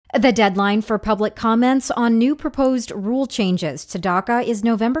The deadline for public comments on new proposed rule changes to DACA is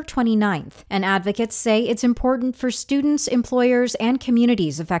November 29th, and advocates say it's important for students, employers, and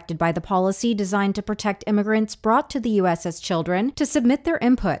communities affected by the policy designed to protect immigrants brought to the U.S. as children to submit their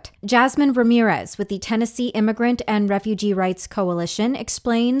input. Jasmine Ramirez with the Tennessee Immigrant and Refugee Rights Coalition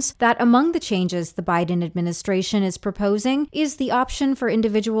explains that among the changes the Biden administration is proposing is the option for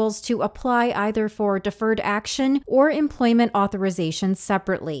individuals to apply either for deferred action or employment authorization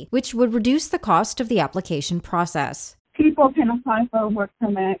separately, which would reduce the cost of the application process. People can apply for a work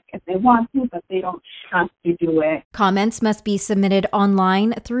permit if they want to, but they don't have to do it. Comments must be submitted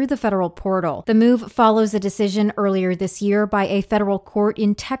online through the federal portal. The move follows a decision earlier this year by a federal court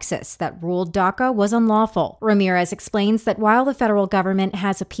in Texas that ruled DACA was unlawful. Ramirez explains that while the federal government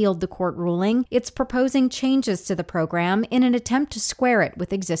has appealed the court ruling, it's proposing changes to the program in an attempt to square it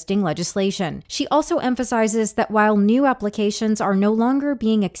with existing legislation. She also emphasizes that while new applications are no longer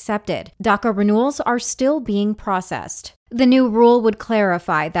being accepted, DACA renewals are still being processed. The new rule would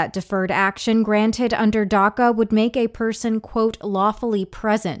clarify that deferred action granted under DACA would make a person, quote, lawfully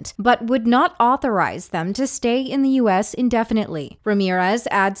present, but would not authorize them to stay in the U.S. indefinitely. Ramirez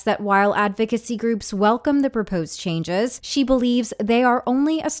adds that while advocacy groups welcome the proposed changes, she believes they are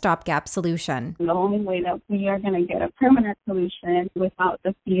only a stopgap solution. The only way that we are going to get a permanent solution without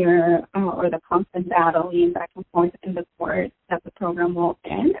the fear or the constant battling back and forth in the court that the program will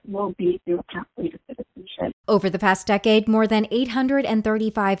end will be through a pathway to citizenship. Over the past decade, more than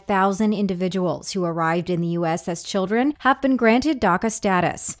 835,000 individuals who arrived in the U.S. as children have been granted DACA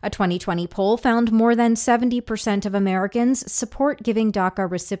status. A 2020 poll found more than 70% of Americans support giving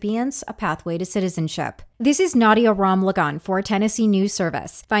DACA recipients a pathway to citizenship. This is Nadia Ramlagan for Tennessee News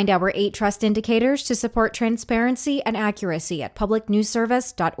Service. Find our 8 trust indicators to support transparency and accuracy at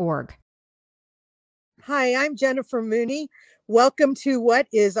publicnewsservice.org. Hi, I'm Jennifer Mooney. Welcome to what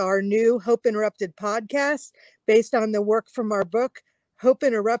is our new Hope Interrupted podcast based on the work from our book, Hope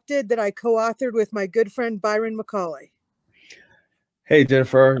Interrupted, that I co-authored with my good friend Byron McCauley. Hey,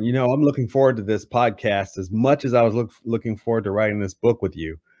 Jennifer, I'm looking forward to this podcast as much as I was looking forward to writing this book with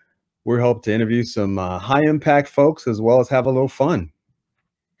you. We hope to interview some high-impact folks as well as have a little fun.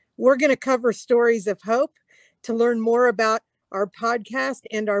 We're going to cover stories of hope. To learn more about our podcast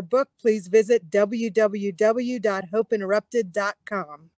and our book, please visit www.hopeinterrupted.com.